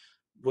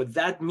 What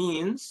that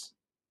means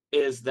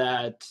is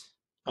that,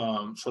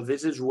 so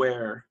this is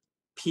where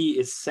P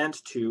is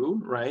sent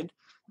to, right?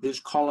 This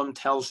column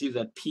tells you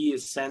that P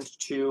is sent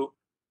to,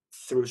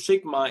 through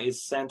sigma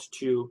is sent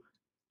to,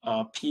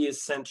 P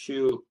is sent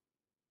to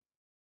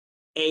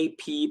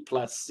AP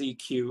plus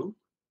CQ,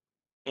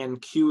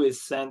 and Q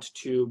is sent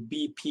to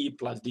BP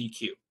plus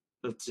DQ.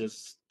 That's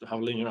just how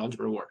linear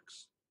algebra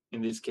works.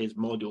 In this case,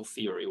 module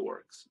theory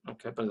works.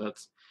 Okay, but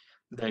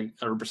the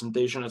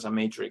representation as a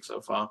matrix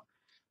of a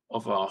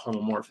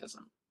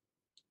homomorphism.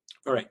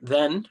 All right,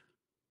 then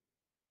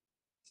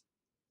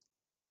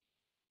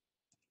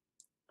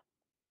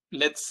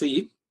let's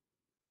see.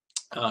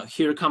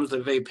 Here comes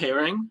the Weil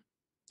pairing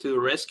to the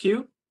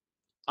rescue.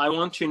 I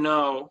want to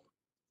know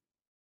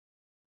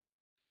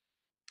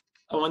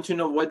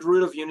what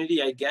root of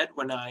unity I get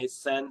when I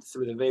send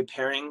through the Weil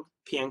pairing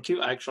P and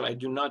Q. Actually, I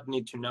do not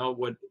need to know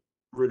what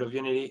root of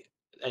unity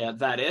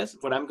that is.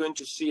 What I'm going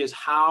to see is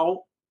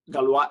how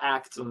Galois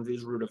acts on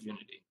this root of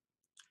unity.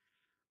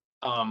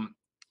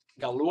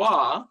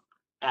 Galois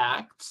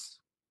acts,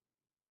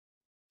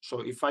 so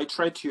if I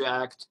try to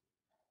act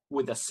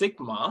with a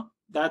sigma,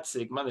 that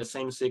sigma, the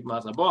same sigma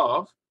as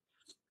above,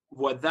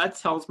 what that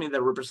tells me,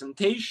 the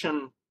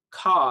representation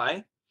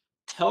chi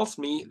tells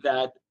me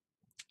that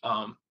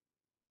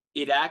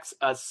it acts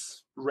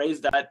as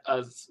raise that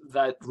as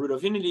that root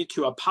of unity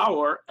to a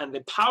power, and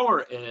the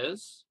power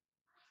is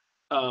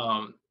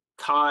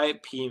chi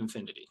p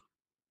infinity.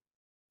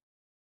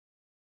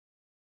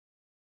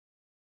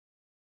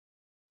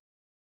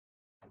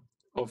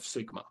 Of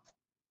sigma.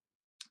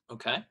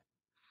 Okay.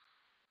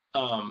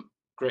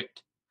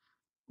 Great.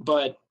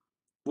 But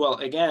well,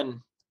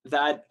 again,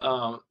 that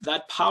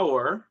that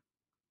power.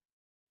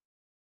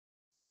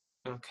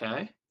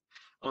 Okay.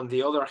 On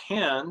the other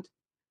hand,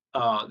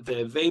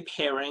 the Weil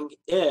pairing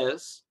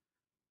is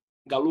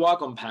Galois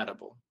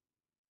compatible.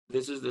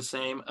 This is the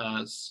same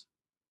as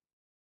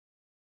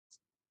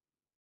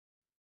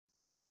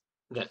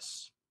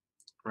this,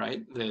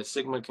 right? The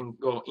sigma can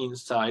go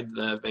inside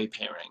the Weil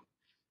pairing.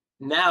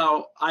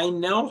 Now, I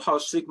know how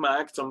sigma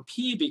acts on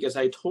P because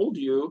I told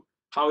you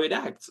how it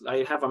acts.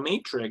 I have a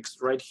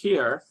matrix right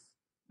here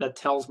that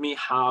tells me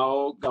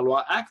how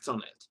Galois acts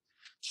on it.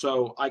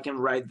 So I can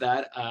write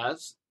that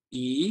as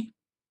E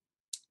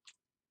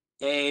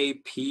A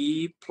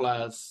P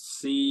plus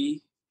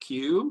C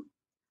Q,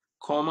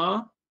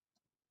 comma,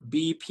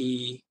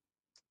 BP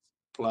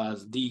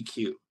plus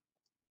DQ.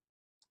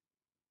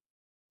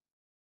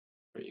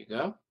 There you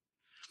go.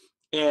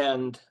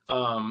 And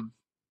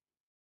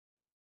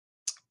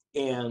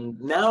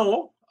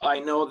now I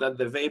know that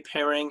the Weil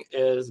pairing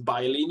is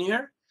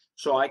bilinear,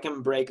 so I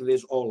can break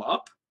this all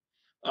up.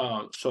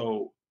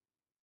 So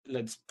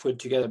let's put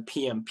together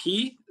P and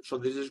P. So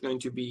this is going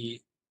to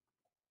be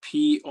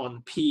P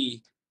on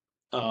P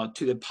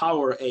to the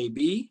power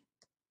AB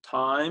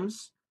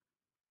times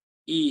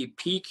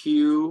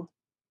EPQ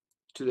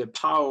to the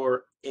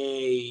power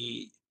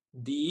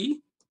AD.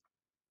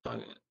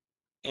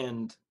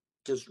 And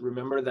just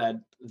remember that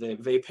the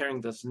Weil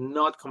pairing does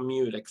not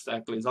commute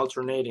exactly. It's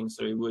alternating,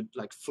 so it would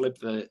like flip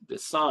the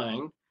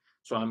sign.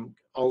 So I'm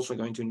also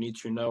going to need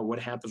to know what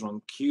happens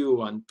on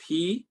Q and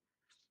P.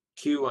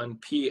 Q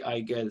and P, I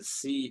get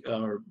C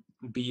or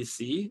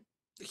BC.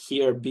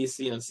 Here,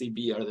 BC and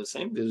CB are the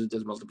same. This is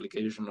just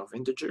multiplication of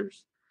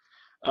integers.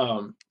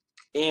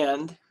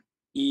 And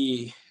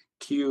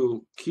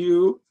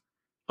EQQ,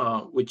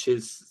 which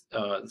is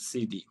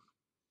CD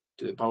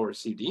to the power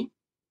CD.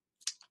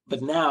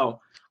 But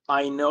now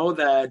I know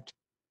that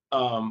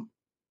the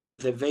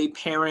Weil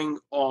pairing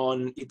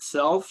on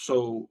itself,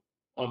 so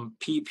on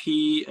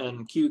PP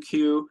and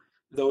QQ,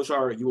 those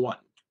are U1.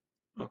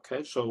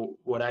 Okay, so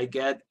what I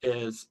get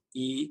is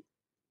EPQ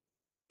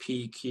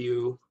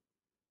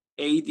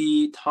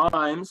AD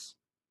times,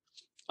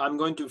 I'm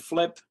going to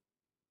flip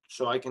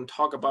so I can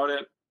talk about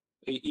it.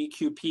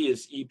 EQP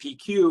is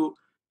EPQ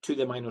to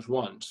the minus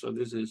 1. So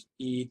this is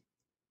EPQ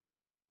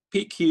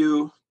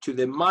to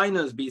the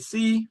minus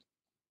BC,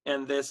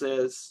 and this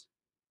is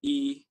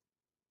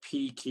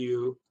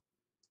EPQ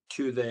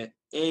to the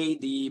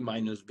AD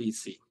minus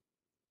BC.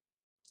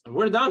 And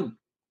we're done.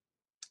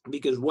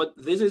 Because what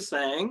this is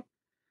saying,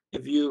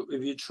 if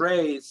you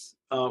trace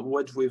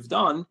what we've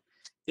done,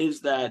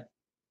 is that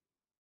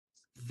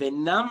the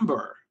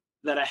number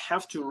that I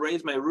have to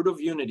raise my root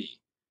of unity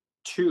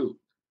to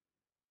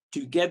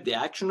get the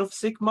action of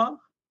sigma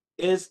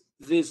is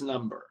this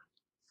number,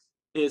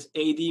 is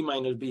AD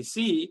minus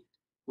BC,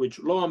 which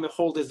lo and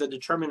behold is the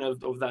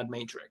determinant of that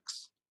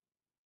matrix.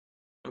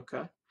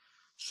 Okay,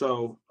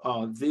 so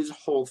this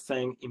whole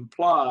thing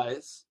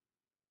implies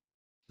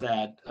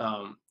that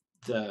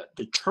the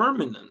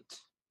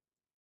determinant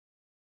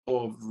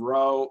of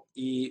rho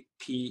E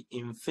P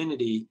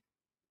infinity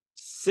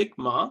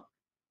sigma,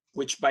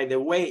 which by the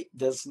way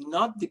does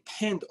not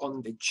depend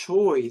on the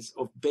choice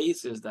of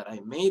bases that I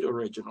made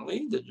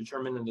originally, the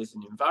determinant is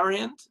an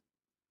invariant,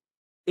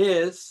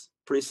 is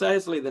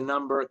precisely the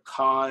number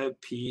chi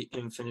P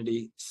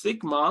infinity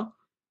sigma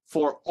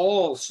for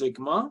all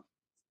sigma.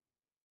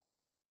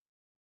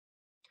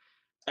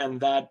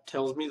 And that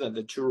tells me that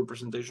the two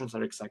representations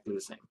are exactly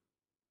the same.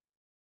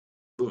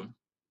 Boom.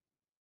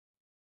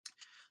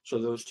 So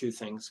those two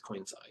things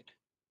coincide.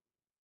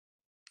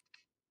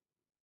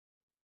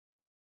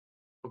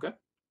 Okay.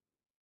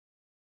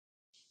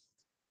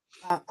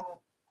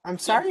 I'm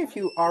sorry if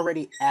you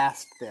already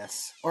asked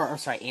this, or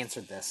sorry,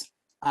 answered this.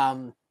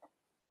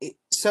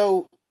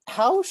 So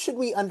how should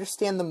we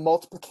understand the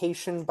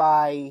multiplication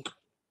by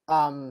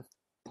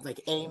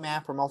like A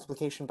map or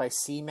multiplication by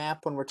C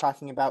map when we're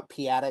talking about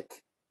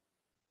p-adic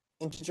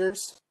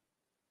integers?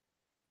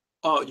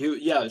 Oh,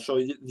 yeah. So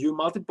you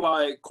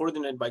multiply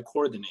coordinate by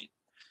coordinate.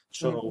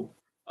 So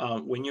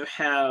when you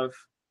have,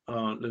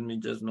 let me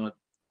just not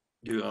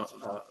do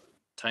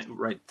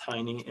write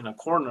tiny in a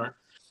corner.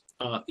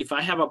 If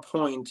I have a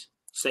point,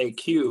 say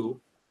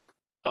Q,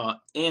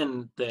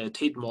 in the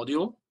Tate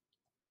module,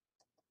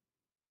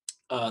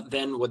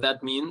 then what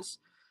that means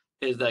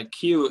is that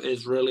Q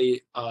is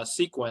really a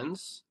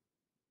sequence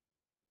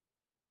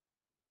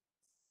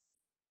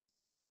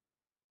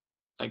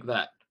like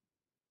that,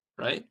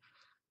 right?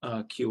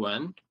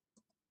 Qn,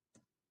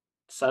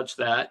 such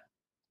that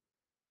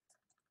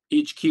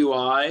each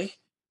Qi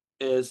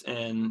is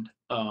in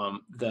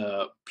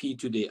the p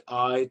to the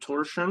I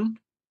torsion,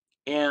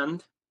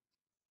 and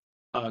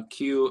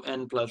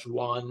Qn plus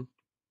 1,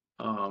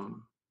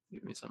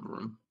 give me some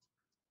room,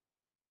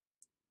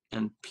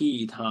 and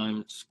p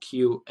times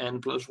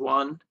Qn plus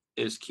 1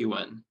 is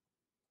Qn.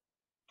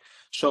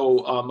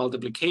 So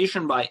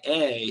multiplication by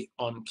A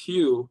on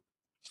Q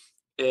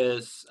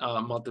is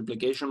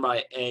multiplication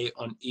by A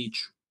on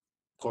each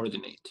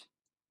coordinate.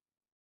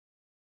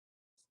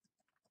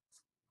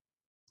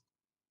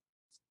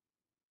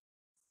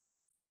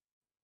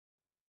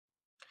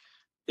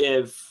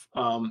 If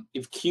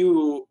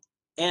Qn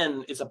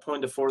is a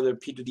point of order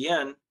p to the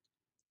n,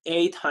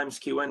 A times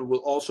Qn will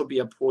also be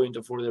a point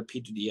of order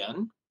p to the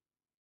n,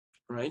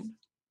 right?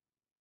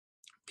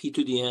 P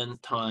to the n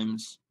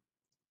times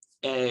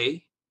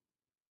A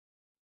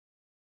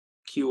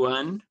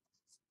Qn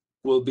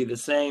will be the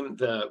same.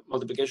 The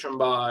multiplication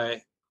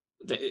by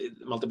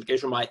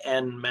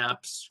n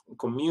maps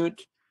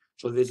commute.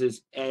 So this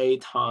is A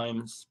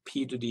times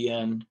p to the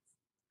n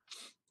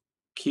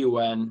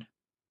Qn,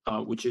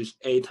 which is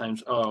A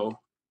times O,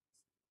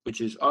 which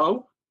is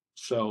O.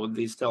 So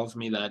this tells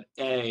me that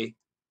A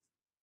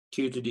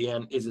Q to the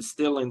n is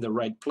still in the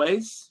right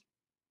place.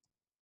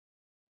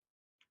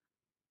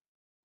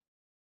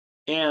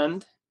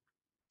 And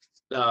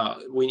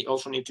we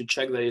also need to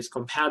check that it's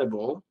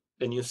compatible.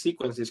 The new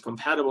sequence is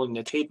compatible in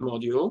the Tate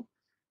module,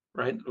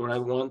 right? What I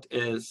want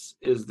is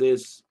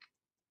this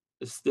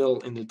is still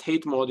in the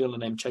Tate module,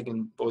 and I'm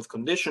checking both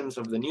conditions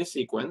of the new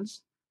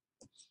sequence.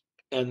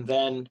 And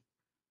then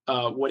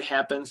what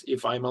happens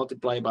if I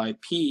multiply by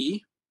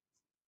P,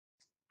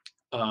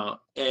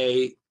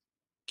 A,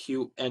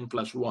 Q, n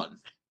plus 1?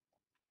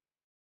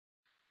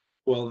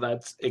 Well,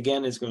 that's,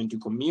 again, is going to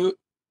commute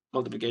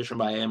multiplication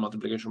by A,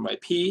 multiplication by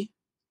P,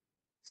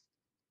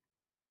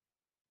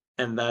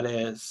 and that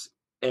is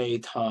A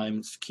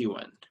times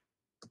Qn.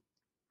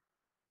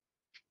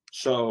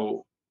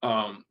 So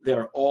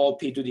they're all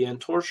p to the n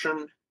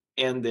torsion,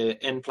 and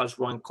the n plus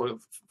 1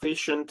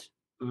 coefficient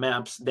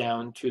maps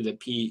down to the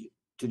p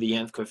to the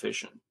nth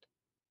coefficient.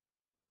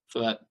 So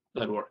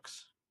that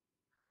works.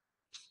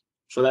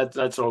 So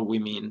that's all we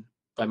mean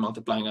by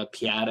multiplying a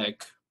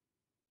p-adic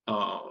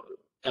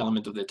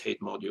element of the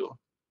Tate module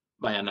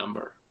by a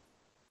number.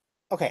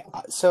 Okay,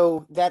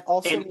 so that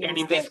also and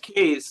means in this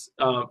case,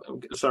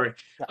 sorry,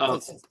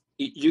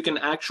 you can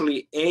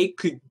actually, A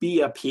could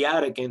be a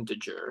p-adic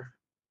integer,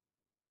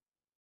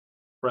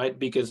 right?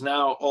 Because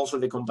now also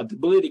the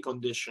compatibility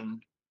condition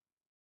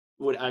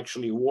would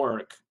actually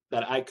work,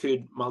 that I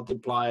could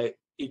multiply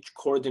each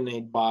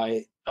coordinate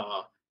by,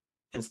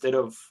 instead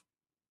of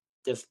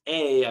just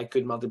A, I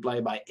could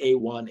multiply by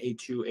A1,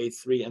 A2,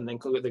 A3, and then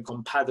the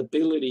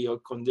compatibility or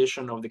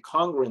condition of the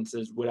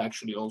congruences would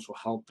actually also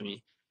help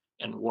me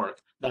and work.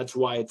 That's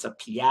why it's a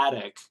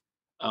p-adic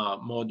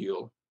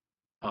module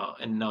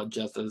and not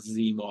just a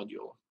Z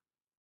module.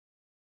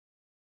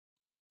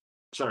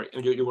 Sorry,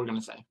 you were going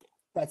to say.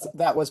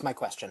 That was my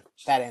question.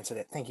 That answered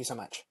it. Thank you so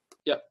much.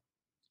 Yep.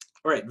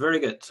 All right, very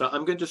good. So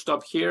I'm going to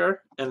stop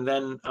here, and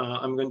then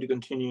I'm going to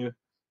continue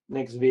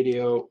next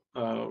video.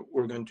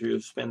 We're going to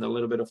spend a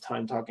little bit of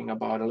time talking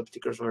about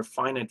elliptic curves over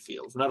finite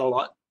fields. Not a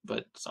lot,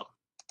 but some.